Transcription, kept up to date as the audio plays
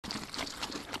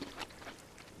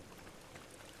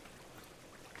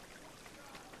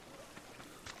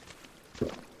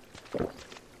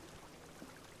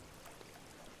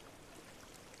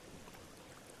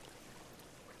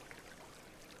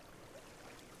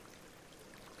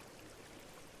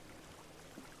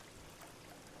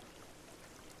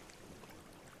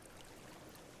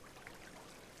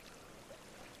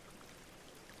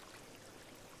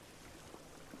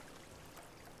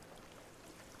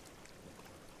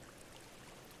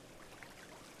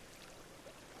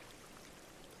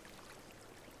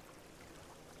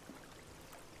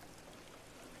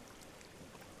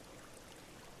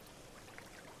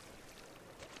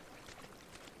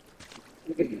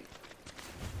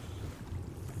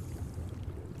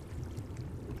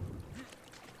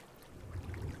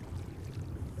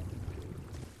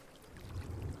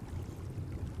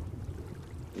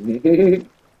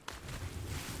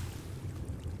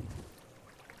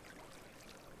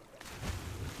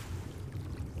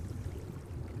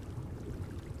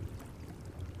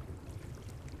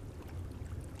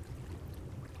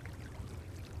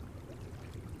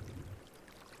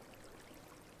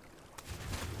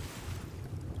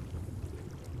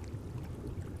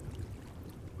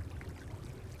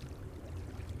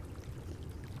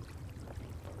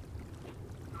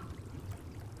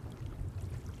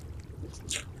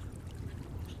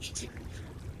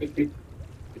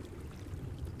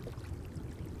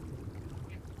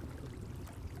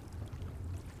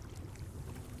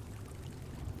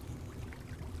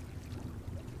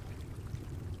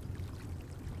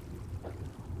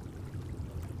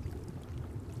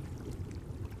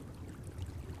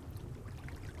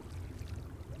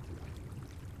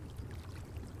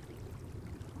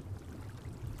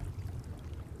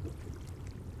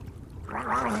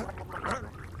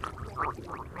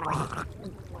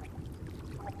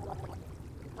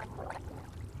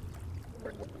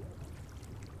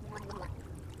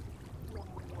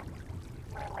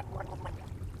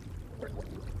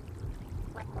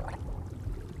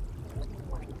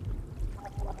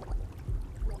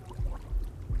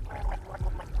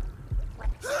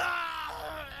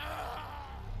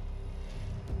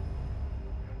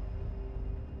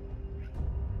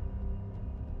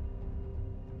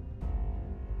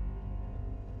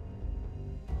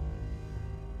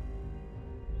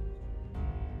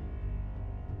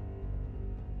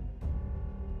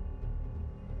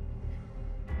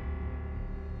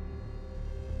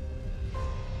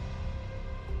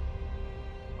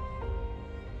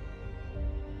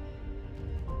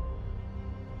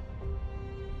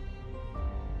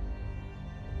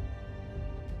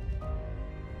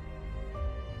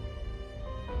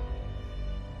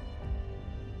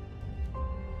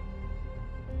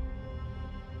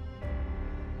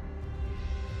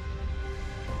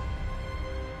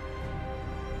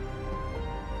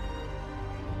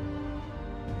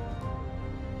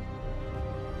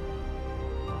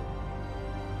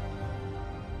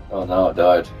Oh no, I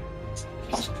died.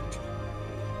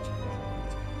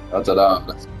 I don't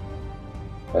know.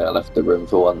 Yeah, I left the room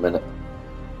for 1 minute.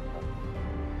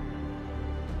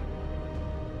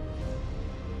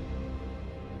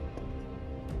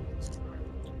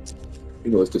 I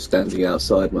was just standing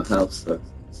outside my house, so.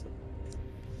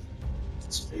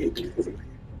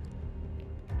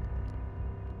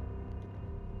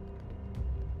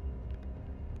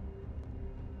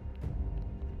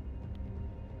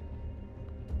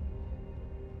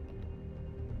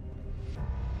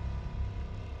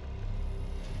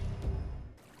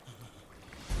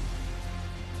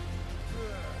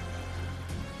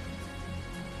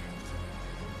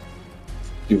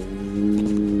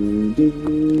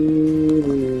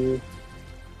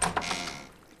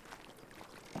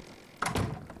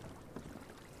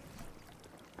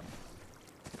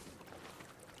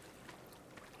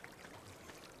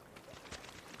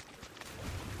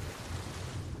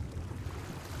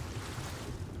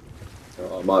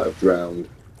 Oh, I might have drowned.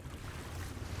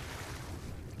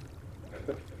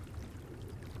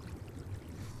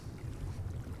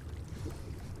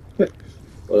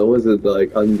 Well, I wasn't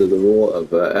like under the water,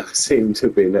 but I seem to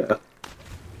be now.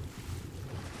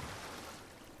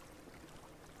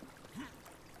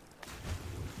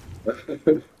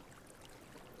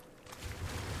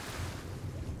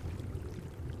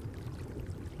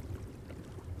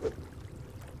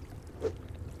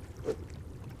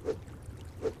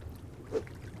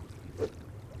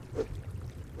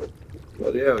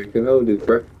 But yeah, we can hold his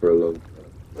breath for a long time.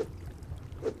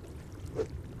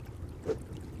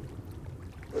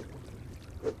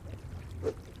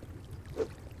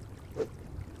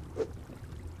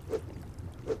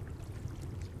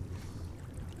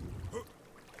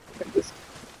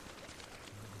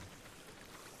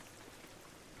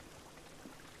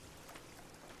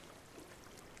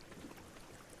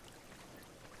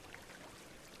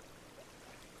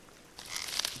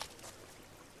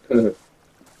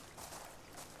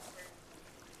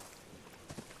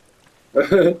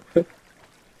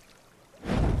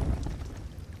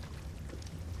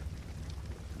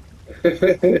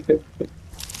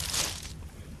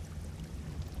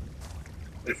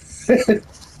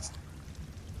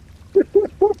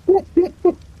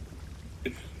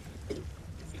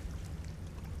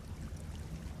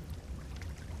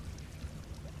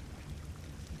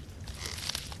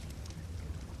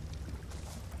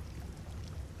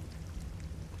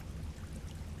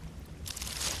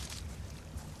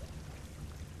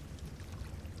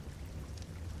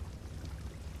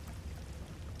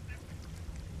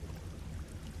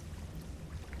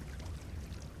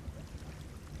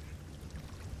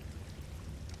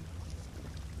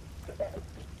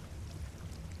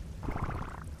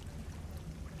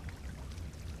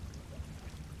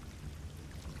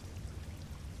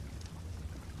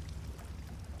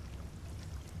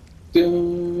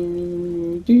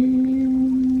 do, do.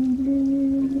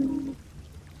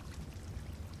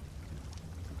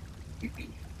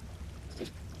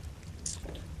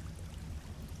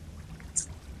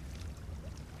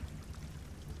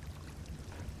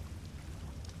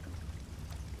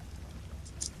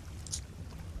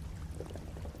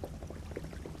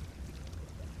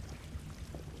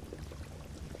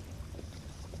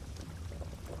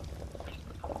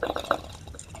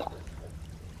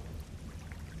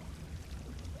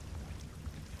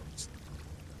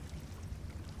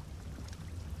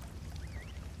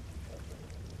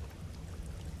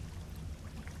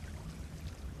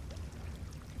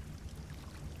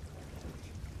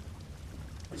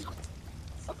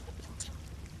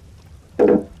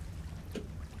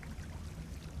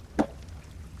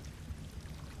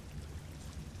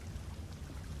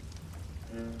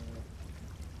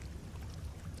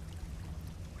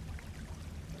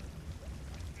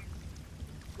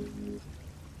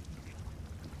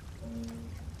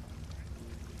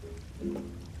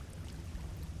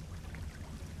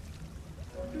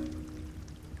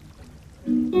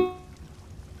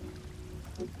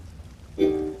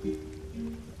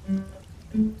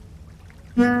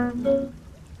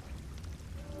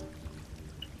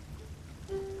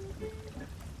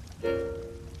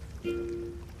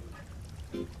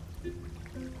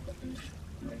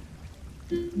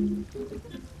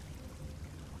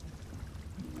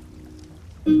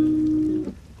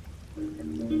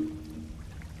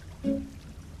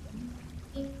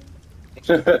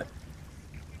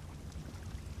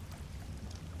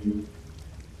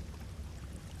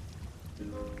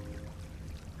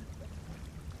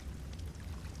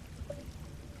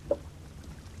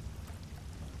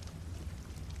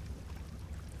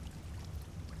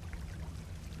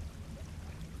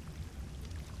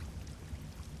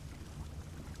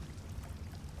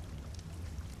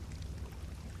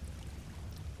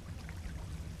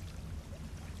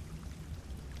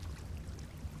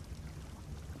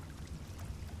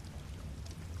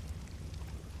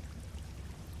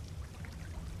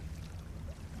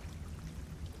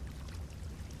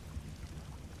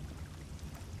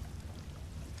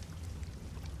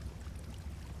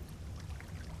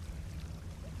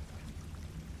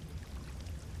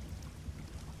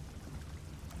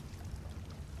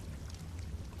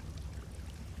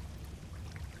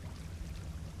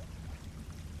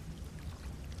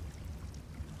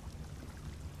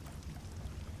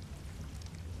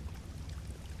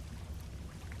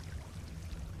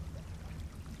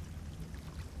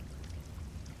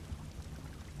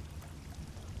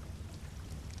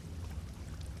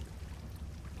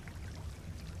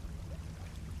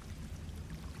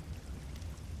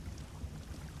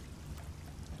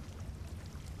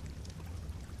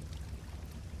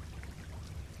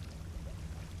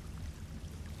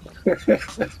 I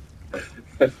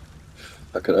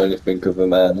can only think of a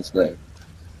man's name.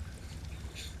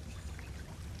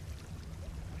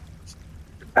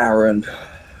 Aaron.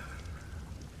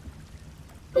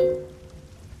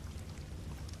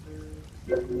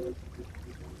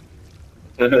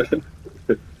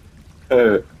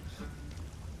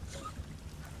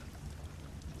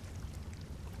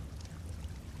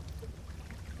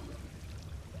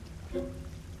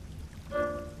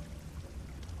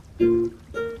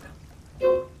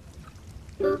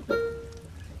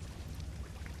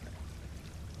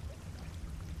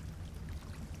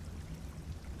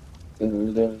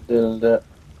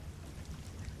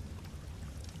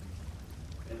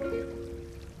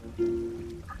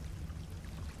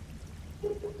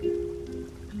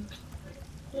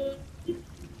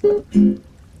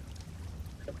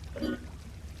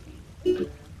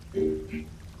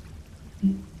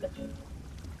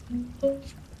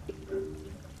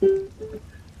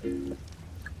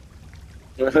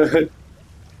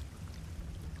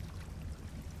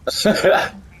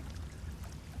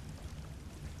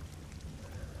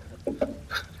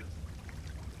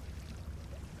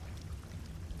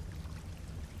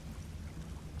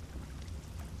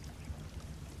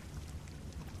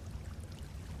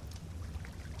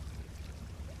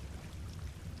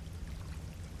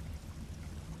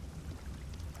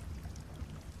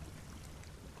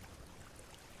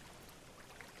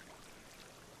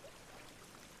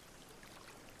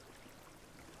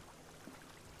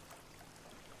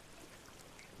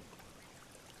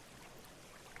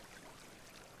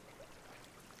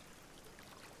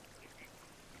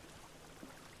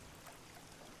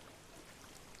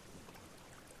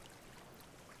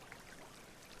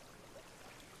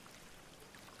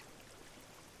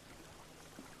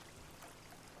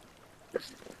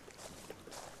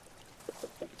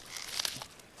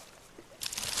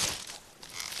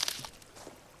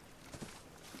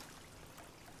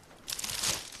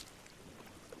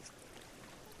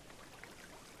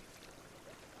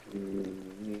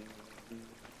 You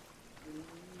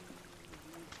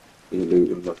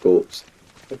looting my corpse.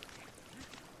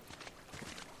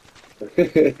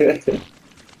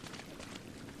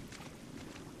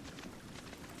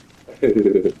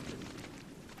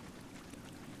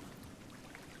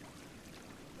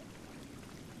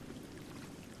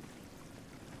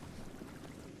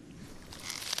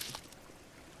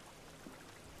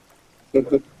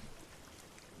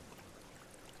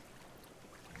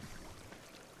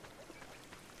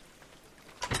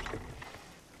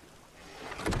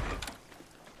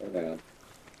 Yeah.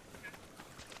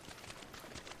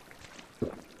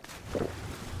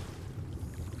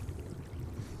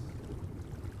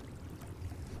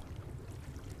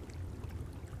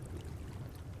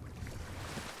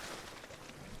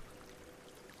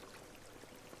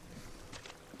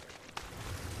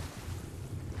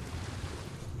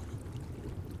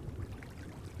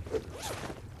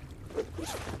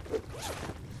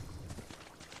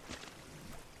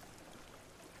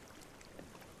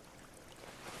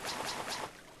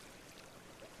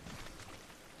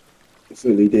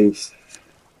 Fully decent.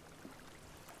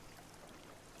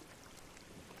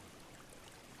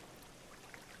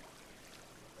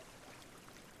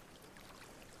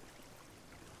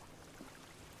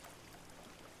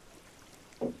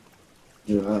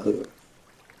 Yeah.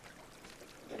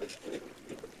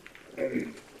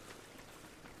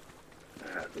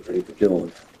 Ready to kill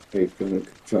him. He's gonna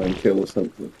try and kill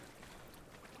something.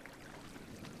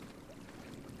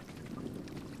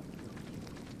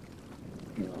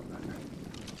 Oh,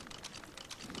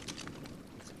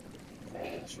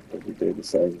 I should probably do the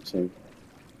same thing.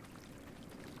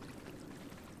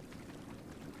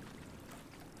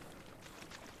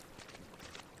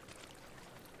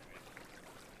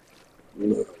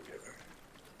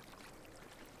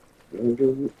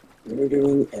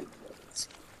 Murdering enemies.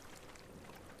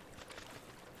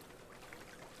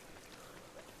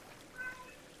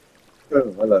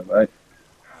 Oh, hello, mate.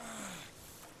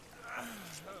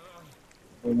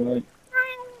 Hello, mate.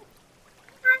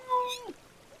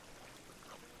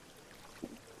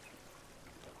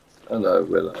 Hello,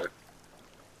 Willow.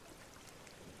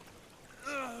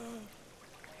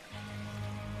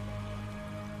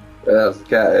 There's the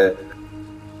cat here.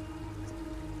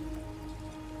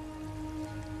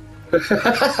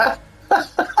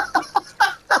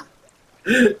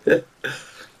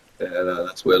 Yeah, no,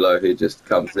 that's Willow. He just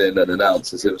comes in and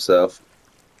announces himself.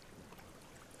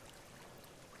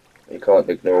 You can't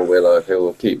ignore Willow. He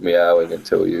will keep meowing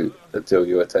until you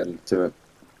attend to him.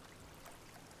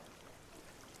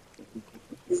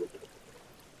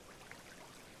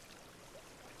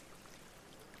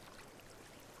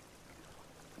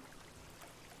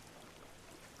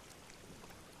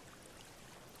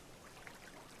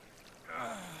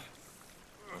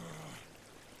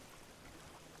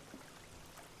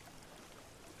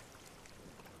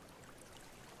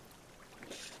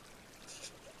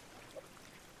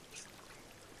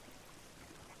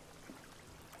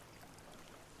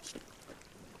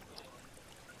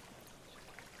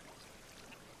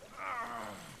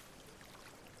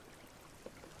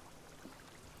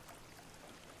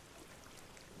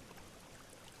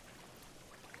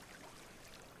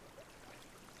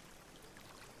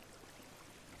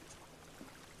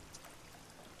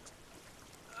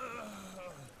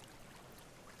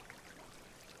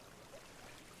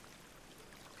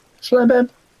 Slam him.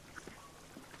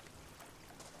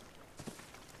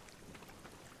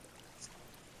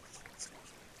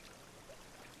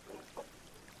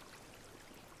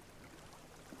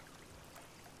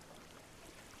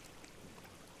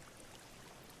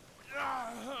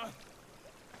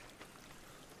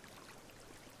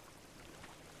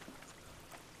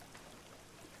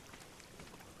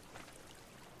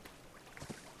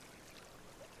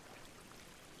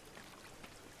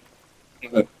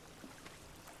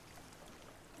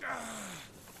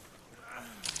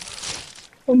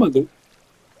 Oh my god.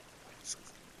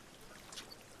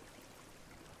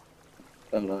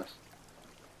 Oh, nice.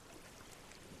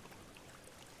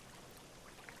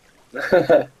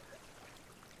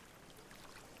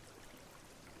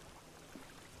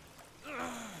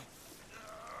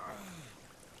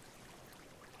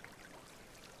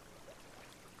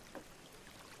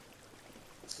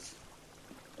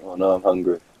 Oh no, I'm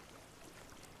hungry.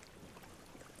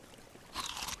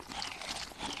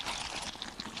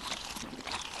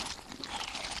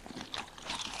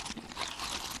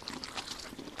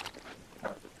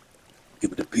 Give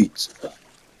me the pizza.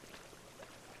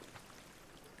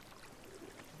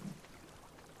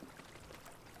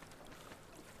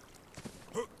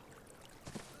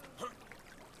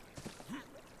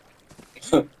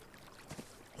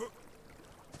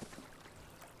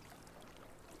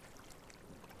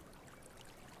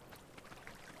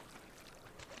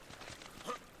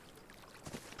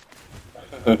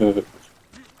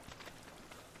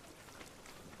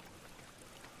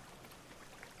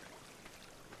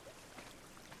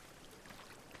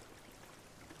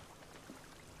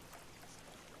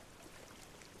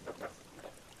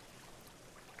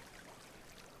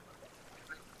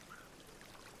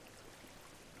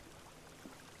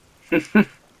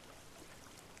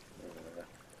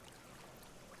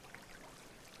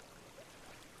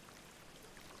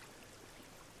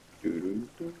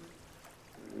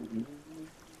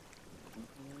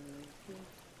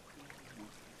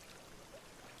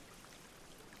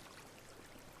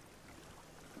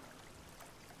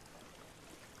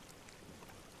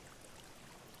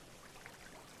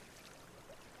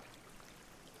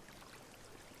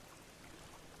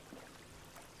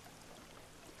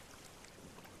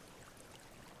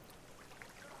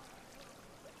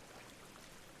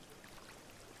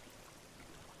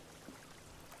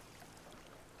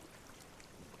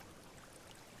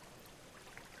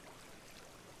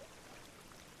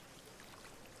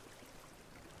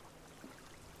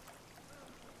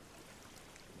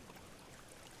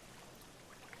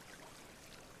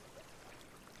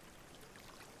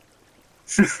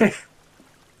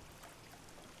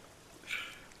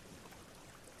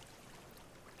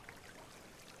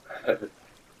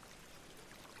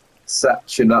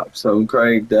 Satching up some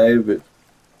Craig David.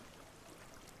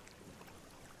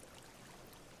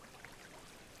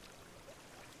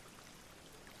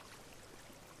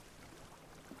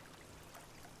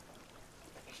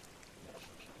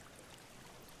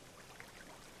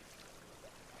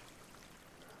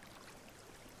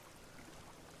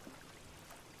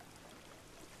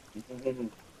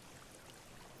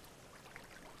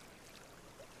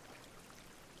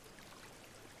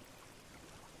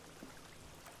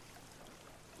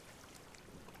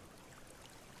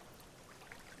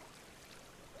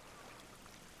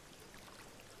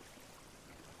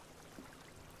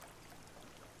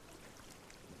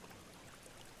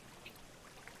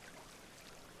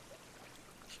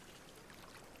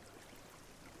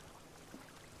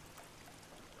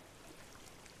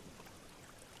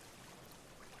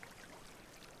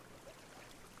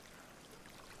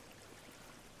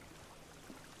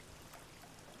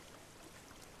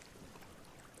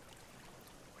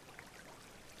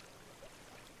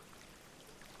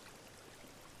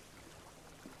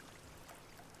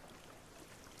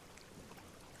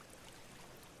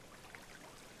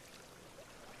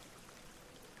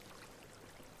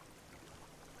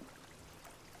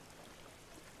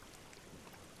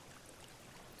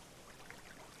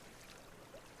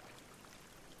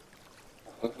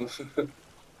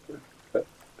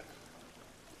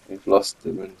 You've lost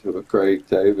him into a Craig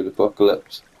David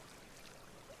apocalypse.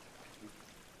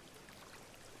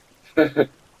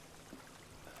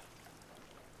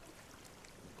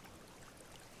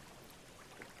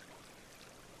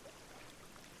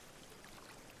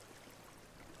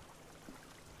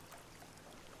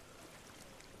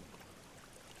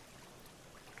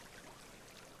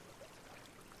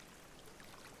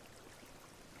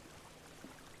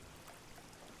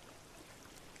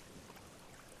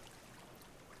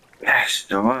 Yes,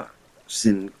 alright. It's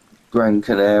in Gran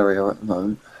Canaria at the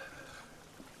moment.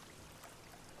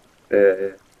 Yeah,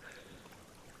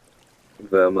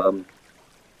 with her mum.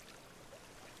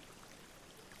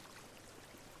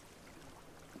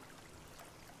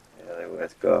 Yeah, they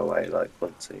always go away like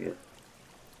once a year.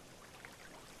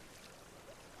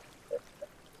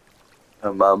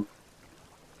 Her mum.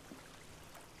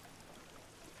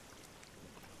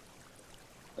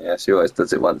 Yeah, she always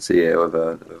does it once a year with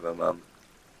her mum.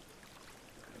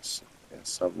 It's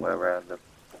somewhere random.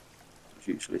 It's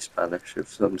usually Spanish of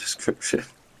some description.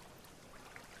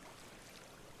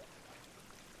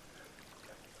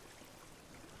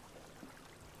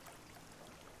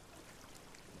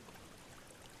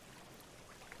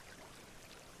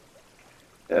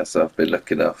 Yeah, so I've been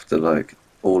looking after like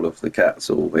all of the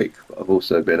cats all week, but I've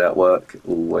also been at work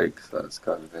all week, so it's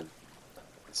kind of been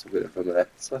it's a bit of a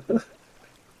mess.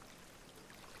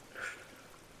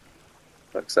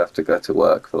 Like, so I have to go to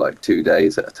work for like 2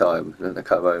 days at a time, and then I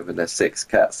come home and there's six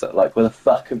cats. So like, where the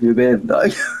fuck have you been?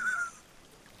 Like,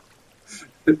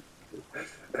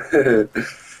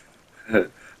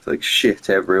 it's like shit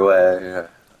everywhere.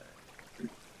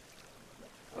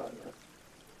 Yeah,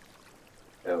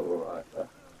 yeah, all right.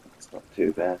 It's not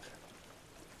too bad.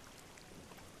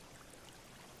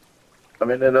 I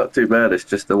mean, they're not too bad. It's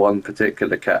just the one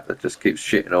particular cat that just keeps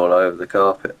shitting all over the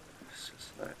carpet. It's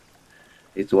just like,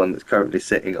 he's the one that's currently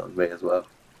sitting on me as well.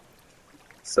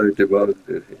 So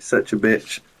demanding. He's such a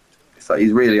bitch. It's like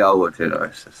he's really old, you know.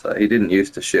 It's just like he didn't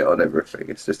used to shit on everything.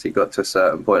 It's just he got to a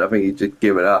certain point. I think he just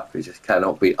given up. He just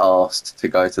cannot be asked to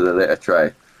go to the litter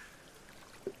tray.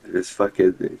 It's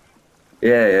fucking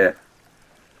yeah, yeah,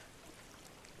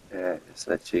 yeah. It's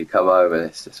literally come home and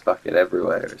it's just fucking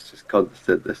everywhere. It's just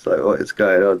constant. It's like what is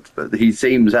going on? But he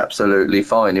seems absolutely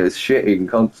fine. He was shitting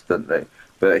constantly,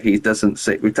 but he doesn't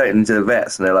see. We take him to the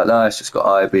vets and they're like, no, it's just got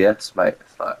IBS, mate.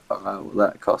 It's like, oh, well,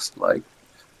 that cost like.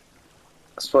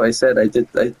 That's what I said.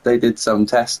 They did some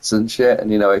tests and shit, and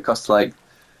you know it cost like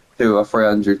 200 or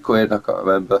 300 quid. I can't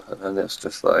remember, and it's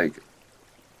just like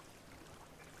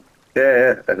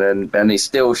yeah, yeah. And he's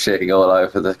still shitting all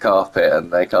over the carpet,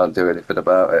 and they can't do anything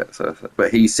about it. So, but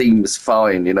he seems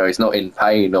fine. You know, he's not in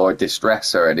pain or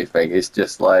distress or anything. He's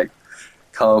just like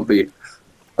can't be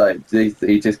like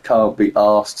he just can't be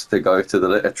asked to go to the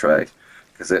litter tray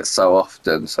because it's so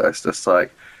often. So it's just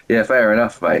like. Yeah, fair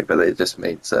enough, mate, but it just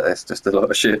means that it's just a lot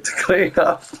of shit to clean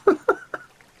up.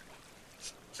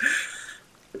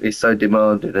 He's so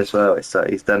demanding as well. It's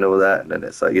like he's done all that, and then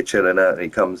it's like you're chilling out, and he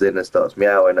comes in and starts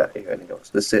meowing at you, and he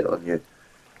wants to sit on you.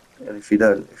 And if you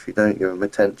don't give him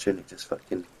attention, he just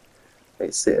fucking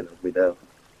hates sitting on me now.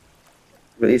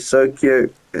 But he's so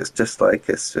cute. It's just like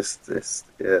it's just this,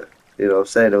 yeah. You know, I'm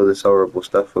saying all this horrible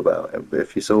stuff about him, but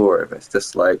if you saw him, it's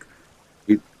just like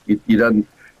you don't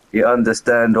you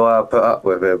understand why I put up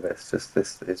with him. It's just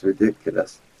this. It's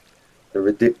ridiculous. A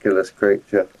ridiculous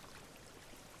creature.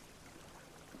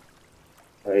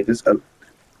 And he just.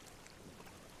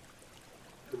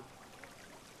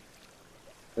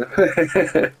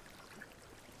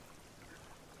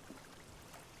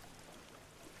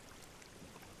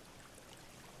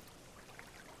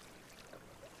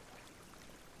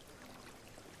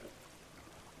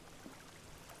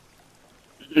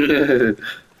 Yeah.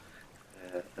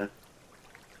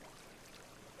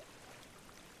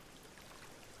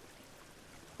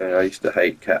 Yeah, I used to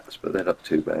hate cats, but they're not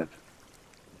too bad.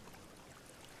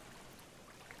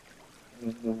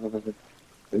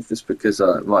 It's just because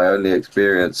my only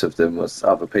experience of them was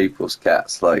other people's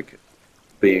cats, like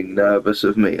being nervous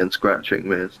of me and scratching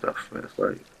me and stuff. It's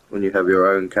like when you have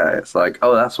your own cat, it's like,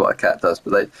 oh, that's what a cat does.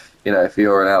 But if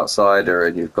you're an outsider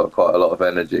and you've got quite a lot of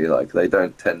energy, like they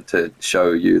don't tend to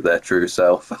show you their true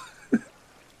self.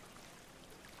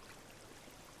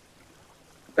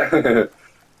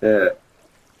 Yeah.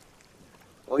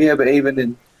 Well, yeah, but even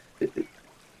in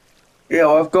yeah,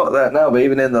 well, I've got that now. But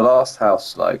even in the last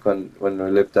house, like when we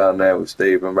lived down there with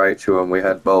Steve and Rachel, and we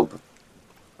had Bob,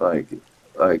 like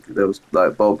there was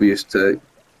like Bob used to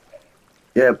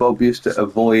yeah, Bob used to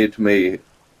avoid me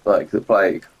like the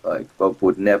plague. Like Bob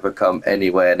would never come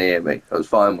anywhere near me. I was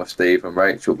fine with Steve and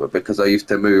Rachel, but because I used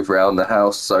to move around the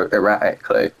house so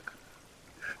erratically,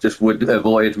 just would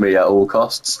avoid me at all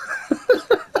costs.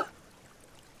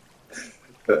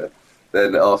 But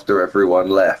then after everyone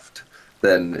left,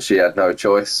 then she had no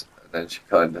choice. And then she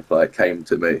kind of like came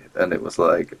to me, and it was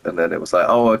like, and then it was like,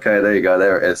 oh, okay, there you go,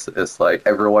 there it is. It's like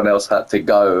everyone else had to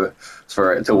go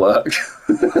for it to work.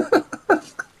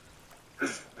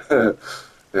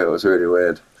 It was really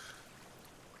weird.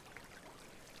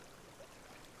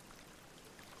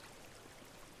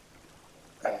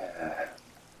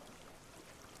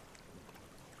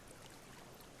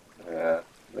 Yeah,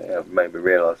 yeah, it made me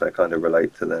realise I kind of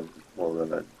relate to them more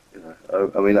than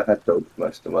I mean, I had dogs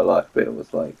most of my life, but it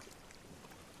was like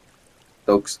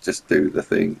dogs just do the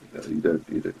thing. Uh,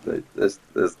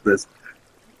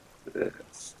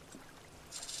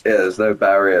 yeah, there's no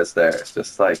barriers there. It's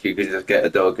just like you can just get a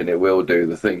dog and it will do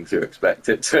the things you expect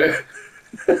it to.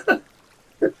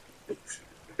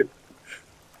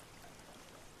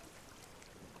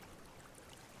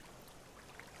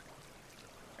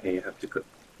 You have to cook.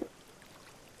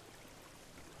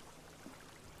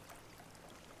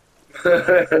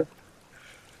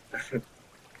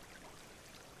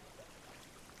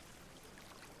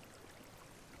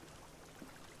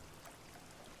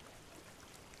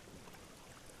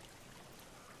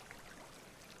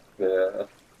 Yeah.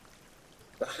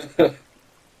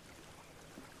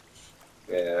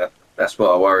 Yeah, that's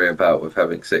what I worry about with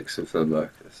having six of them. Though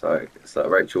it's like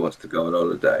Rachel wants to go on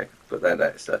holiday, but then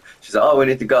she's like, "Oh, we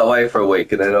need to go away for a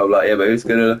week," and then I'm like, "Yeah, but who's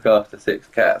going to look after six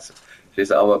cats?" She's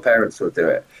like, "Oh, my parents will do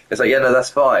it." It's like, "Yeah, no, that's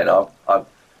fine.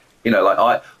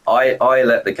 Like I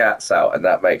let the cats out, and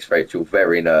that makes Rachel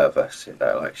very nervous.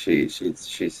 Like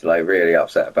she's like really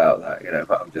upset about that.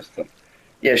 But I'm just like,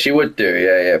 yeah, she would do,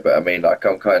 yeah, yeah. But I mean, like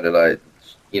I'm kind of like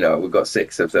we've got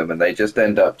six of them, and they just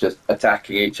end up just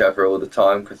attacking each other all the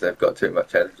time because they've got too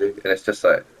much energy, and it's just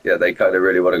like, yeah, they kind of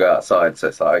really want to go outside, so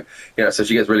it's like, so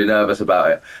she gets really nervous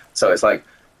about it. So it's like,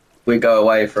 we go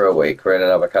away for a week. We're in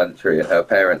another country, and her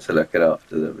parents are looking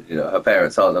after them. You know, her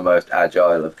parents aren't the most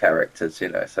agile of characters. You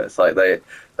know, so it's like they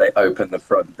open the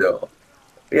front door.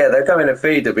 Yeah, they're coming to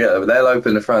feed them. Yeah, they'll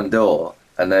open the front door,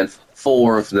 and then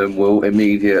four of them will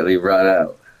immediately run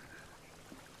out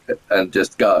and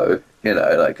just go. You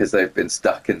know, like because they've been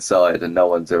stuck inside and no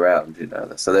one's around. You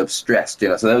know, so they're stressed. You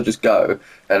know, so they'll just go,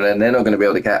 and then they're not going to be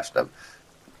able to catch them.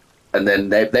 And then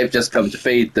they've just come to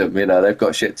feed them. You know, they've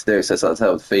got shit to do, so it's like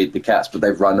tell them to feed the cats, but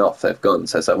they've run off. They've gone.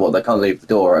 So it's like, well, they can't leave the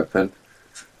door open.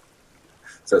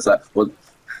 So it's like, well,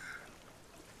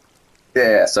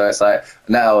 yeah. So it's like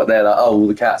now they're like, oh, all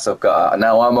the cats I've got.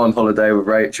 Now I'm on holiday with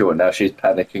Rachel, and now she's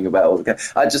panicking about all the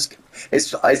cats. I'm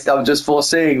just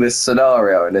foreseeing this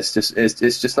scenario, and it's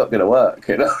just not going to work.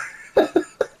 You know.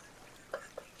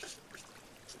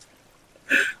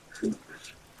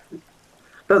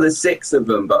 No, there's six of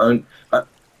them, no,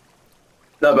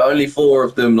 but only four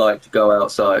of them like to go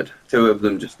outside. Two of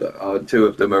them two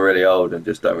of them are really old and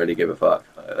just don't really give a fuck.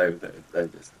 They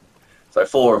just so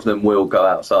four of them will go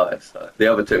outside. So the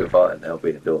other two are fine. They'll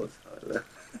be indoors.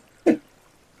 It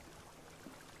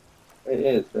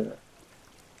is.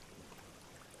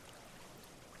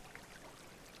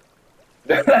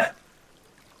 Yeah.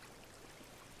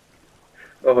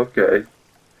 Oh, okay.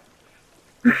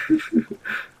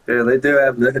 Yeah, they do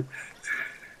have the.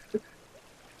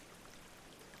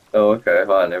 Oh, okay.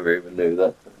 I never even knew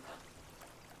that.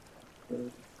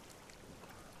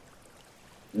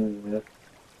 Mm,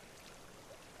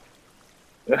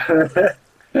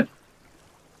 yeah.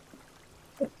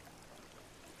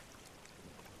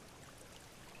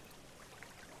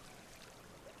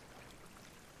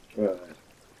 Right.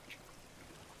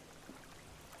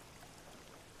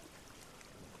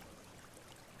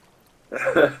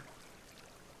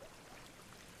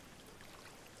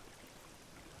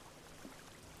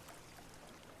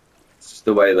 It's just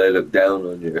the way they look down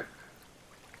on you.